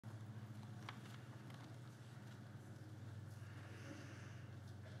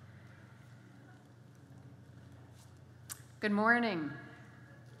Good morning.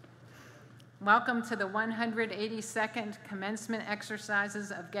 Welcome to the 182nd commencement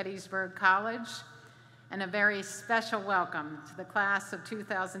exercises of Gettysburg College, and a very special welcome to the class of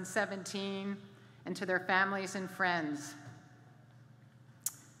 2017 and to their families and friends.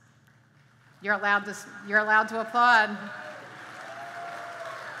 You're allowed to applaud.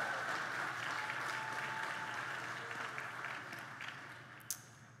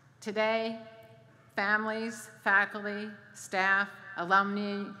 Today, families, faculty, staff,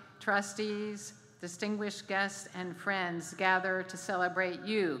 alumni, trustees, distinguished guests, and friends gather to celebrate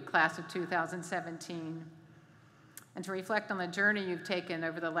you, class of 2017, and to reflect on the journey you've taken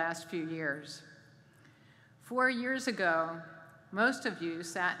over the last few years. 4 years ago, most of you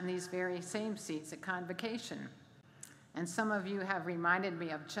sat in these very same seats at convocation, and some of you have reminded me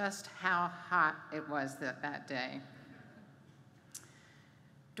of just how hot it was that day.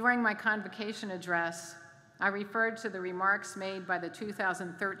 During my convocation address, I referred to the remarks made by the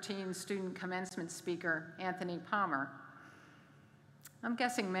 2013 student commencement speaker, Anthony Palmer. I'm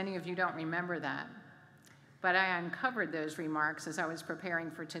guessing many of you don't remember that, but I uncovered those remarks as I was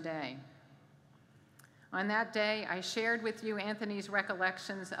preparing for today. On that day, I shared with you Anthony's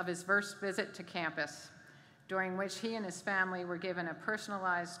recollections of his first visit to campus, during which he and his family were given a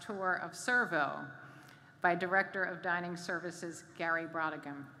personalized tour of Servo by Director of Dining Services, Gary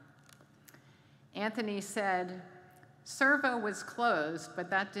Brodigan. Anthony said, "Servo was closed, but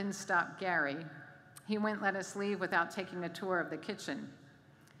that didn't stop Gary. He wouldn't let us leave without taking a tour of the kitchen.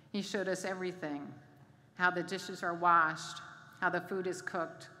 He showed us everything, how the dishes are washed, how the food is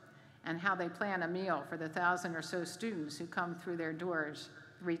cooked, and how they plan a meal for the 1,000 or so students who come through their doors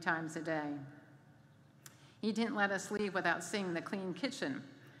 3 times a day. He didn't let us leave without seeing the clean kitchen,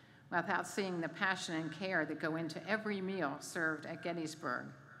 without seeing the passion and care that go into every meal served at Gettysburg.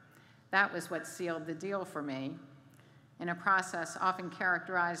 That was what sealed the deal for me, in a process often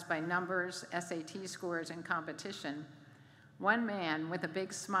characterized by numbers, SAT scores, and competition. One man with a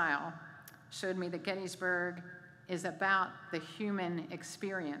big smile showed me that Gettysburg is about the human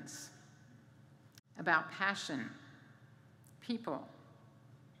experience, about passion, people,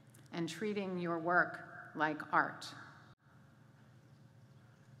 and treating your work like art."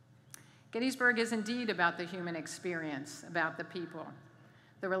 Gettysburg is indeed about the human experience, about the people,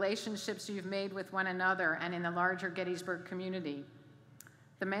 the relationships you've made with one another and in the larger Gettysburg community,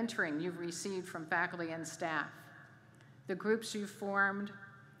 the mentoring you've received from faculty and staff, the groups you've formed,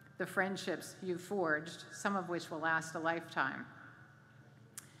 the friendships you've forged, some of which will last a lifetime.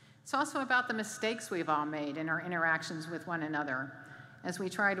 It's also about the mistakes we've all made in our interactions with one another as we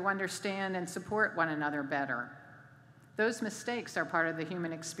try to understand and support one another better. Those mistakes are part of the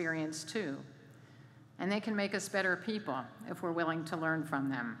human experience too, and they can make us better people if we're willing to learn from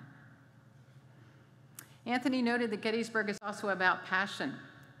them. Anthony noted that Gettysburg is also about passion,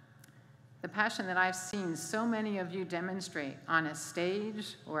 the passion that I've seen so many of you demonstrate on a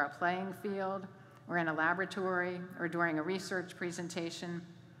stage or a playing field or in a laboratory or during a research presentation,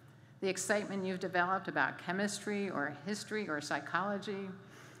 the excitement you've developed about chemistry or history or psychology,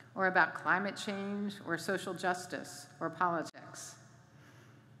 or about climate change or social justice or politics.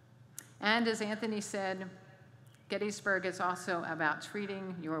 And as Anthony said, Gettysburg is also about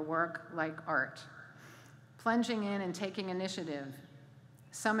treating your work like art, plunging in and taking initiative,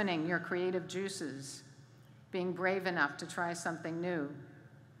 summoning your creative juices, being brave enough to try something new,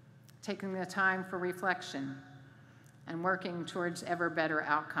 taking the time for reflection, and working towards ever better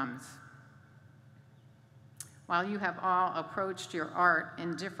outcomes. While you have all approached your art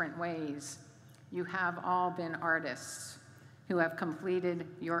in different ways, you have all been artists who have completed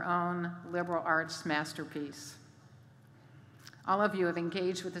your own liberal arts masterpiece. All of you have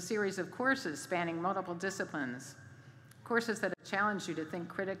engaged with a series of courses spanning multiple disciplines, courses that have challenged you to think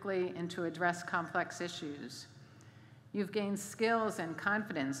critically and to address complex issues. You've gained skills and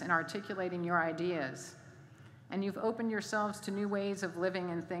confidence in articulating your ideas, and you've opened yourselves to new ways of living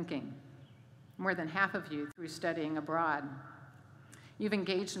and thinking, more than half of you through studying abroad. You've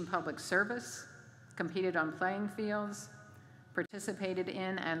engaged in public service, competed on playing fields, participated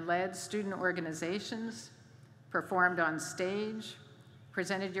in and led student organizations, performed on stage,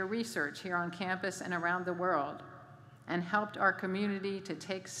 presented your research here on campus and around the world, and helped our community to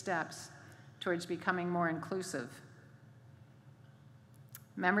take steps towards becoming more inclusive.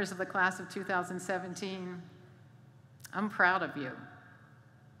 Members of the class of 2017, I'm proud of you.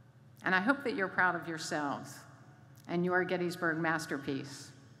 And I hope that you're proud of yourselves and your Gettysburg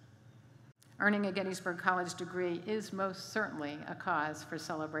masterpiece. Earning a Gettysburg College degree is most certainly a cause for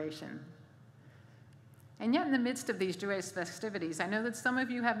celebration. And yet in the midst of these joyous festivities, I know that some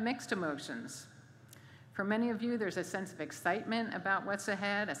of you have mixed emotions. For many of you, there's a sense of excitement about what's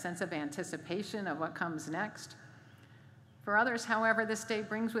ahead, a sense of anticipation of what comes next. For others, however, this day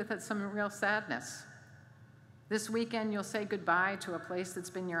brings with it some real sadness. This weekend, you'll say goodbye to a place that's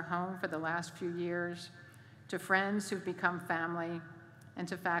been your home for the last few years, to friends who've become family, and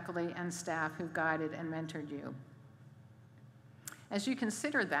to faculty and staff who've guided and mentored you. As you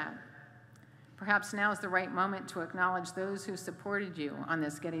consider that, perhaps now is the right moment to acknowledge those who supported you on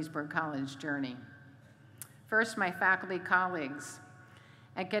this Gettysburg College journey. First, my faculty colleagues.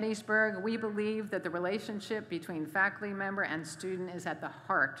 At Gettysburg, we believe that the relationship between faculty member and student is at the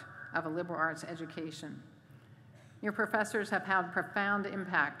heart of a liberal arts education. Your professors have had profound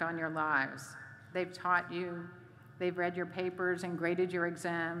impact on your lives. They've taught you, they've read your papers and graded your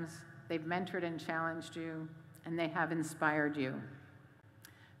exams, they've mentored and challenged you, and they have inspired you.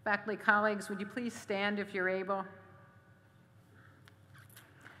 Faculty colleagues, would you please stand if you're able?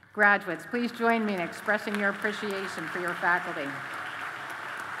 Graduates, please join me in expressing your appreciation for your faculty.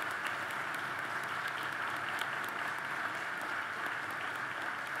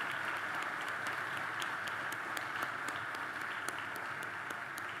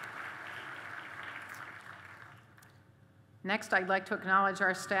 Next, I'd like to acknowledge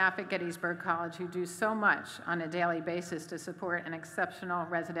our staff at Gettysburg College who do so much on a daily basis to support an exceptional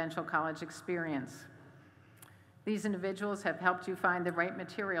residential college experience. These individuals have helped you find the right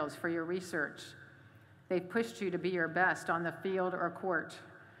materials for your research. They've pushed you to be your best on the field or court.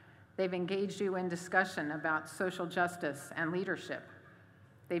 They've engaged you in discussion about social justice and leadership.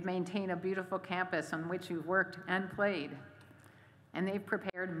 They've maintained a beautiful campus on which you've worked and played. And they've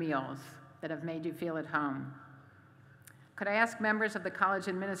prepared meals that have made you feel at home. Could I ask members of the college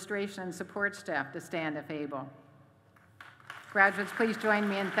administration and support staff to stand if able? Graduates, please join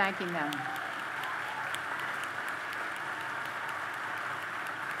me in thanking them.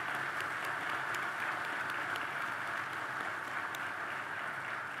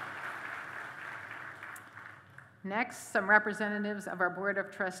 Next, some representatives of our Board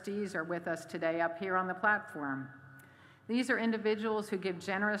of Trustees are with us today up here on the platform. These are individuals who give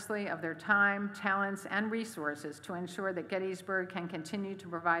generously of their time, talents, and resources to ensure that Gettysburg can continue to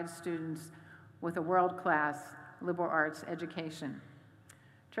provide students with a world-class liberal arts education.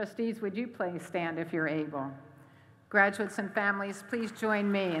 Trustees, would you please stand if you're able? Graduates and families, please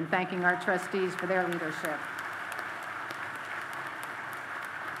join me in thanking our trustees for their leadership.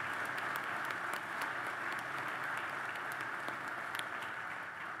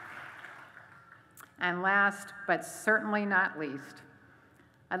 And last, but certainly not least,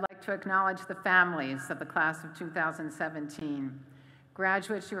 I'd like to acknowledge the families of the class of 2017.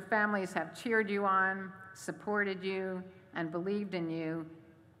 Graduates, your families have cheered you on, supported you, and believed in you,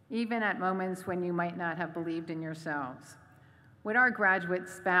 even at moments when you might not have believed in yourselves. Would our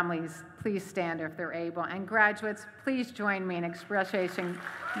graduates' families please stand if they're able? And graduates, please join me in expressing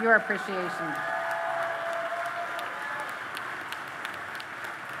your appreciation.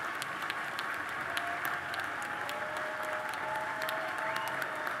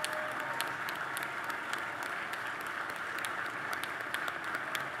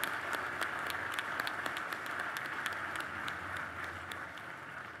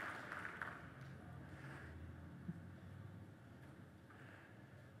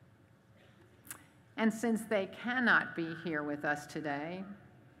 And since they cannot be here with us today,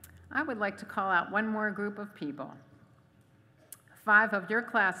 I would like to call out one more group of people. 5 of your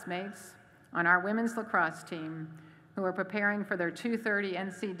classmates on our women's lacrosse team who are preparing for their 2:30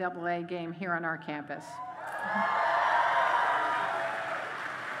 NCAA game here on our campus.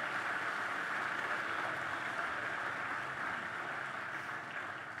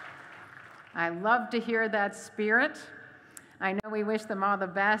 I love to hear that spirit. I know we wish them all the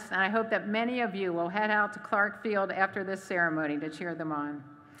best, and I hope that many of you will head out to Clark Field after this ceremony to cheer them on.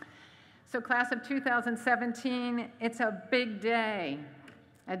 So class of 2017, it's a big day,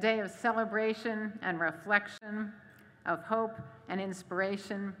 a day of celebration and reflection, of hope and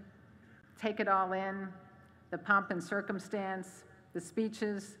inspiration. Take it all in, the pomp and circumstance, the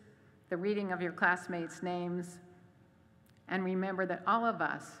speeches, the reading of your classmates' names, and remember that all of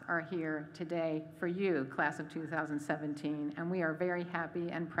us are here today for you, class of 2017, and we are very happy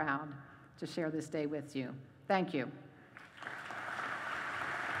and proud to share this day with you. Thank you.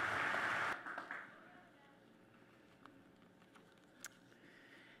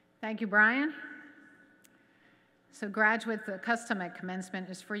 Thank you, Brian. So graduates, the custom at commencement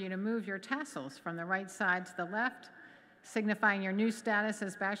is for you to move your tassels from the right side to the left, signifying your new status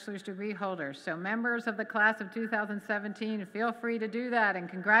as bachelor's degree holders. So members of the class of 2017, feel free to do that, and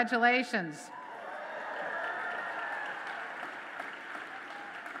congratulations.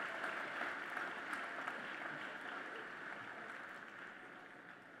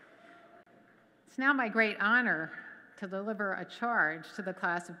 now my great honor to deliver a charge to the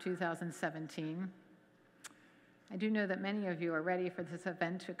class of 2017. I do know that many of you are ready for this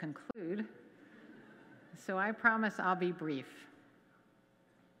event to conclude, so I promise I'll be brief.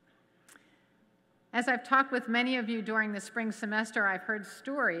 As I've talked with many of you during the spring semester, I've heard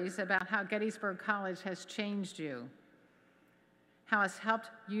stories about how Gettysburg College has changed you, how it's helped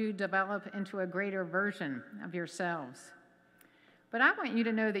you develop into a greater version of yourselves. But I want you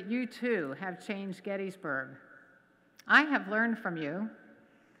to know that you too have changed Gettysburg. I have learned from you,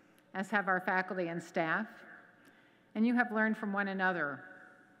 as have our faculty and staff, and you have learned from one another.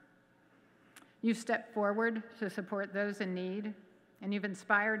 You've stepped forward to support those in need, and you've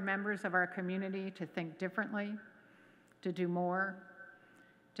inspired members of our community to think differently, to do more,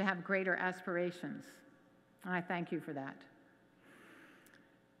 to have greater aspirations. And I thank you for that.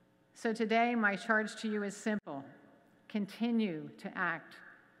 So today, my charge to you is simple. Continue to act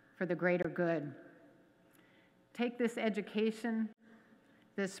for the greater good. Take this education,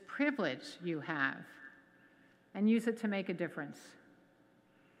 this privilege you have, and use it to make a difference.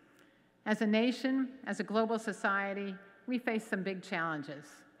 As a nation, as a global society, we face some big challenges,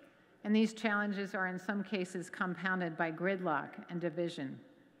 and these challenges are in some cases compounded by gridlock and division.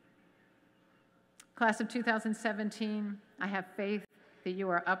 Class of 2017, I have faith that you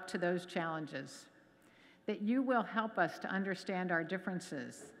are up to those challenges, that you will help us to understand our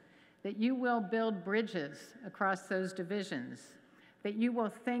differences, that you will build bridges across those divisions, that you will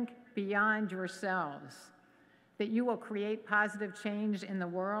think beyond yourselves, that you will create positive change in the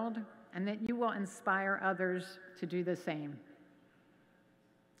world, and that you will inspire others to do the same.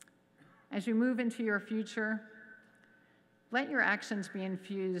 As you move into your future, let your actions be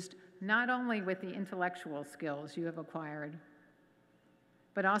infused not only with the intellectual skills you have acquired,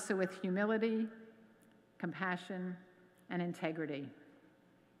 but also with humility, compassion, and integrity.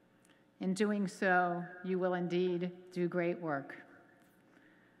 In doing so, you will indeed do great work.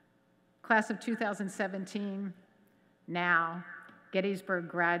 Class of 2017, now Gettysburg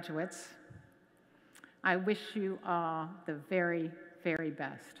graduates, I wish you all the very, very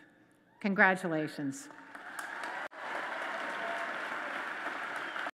best. Congratulations.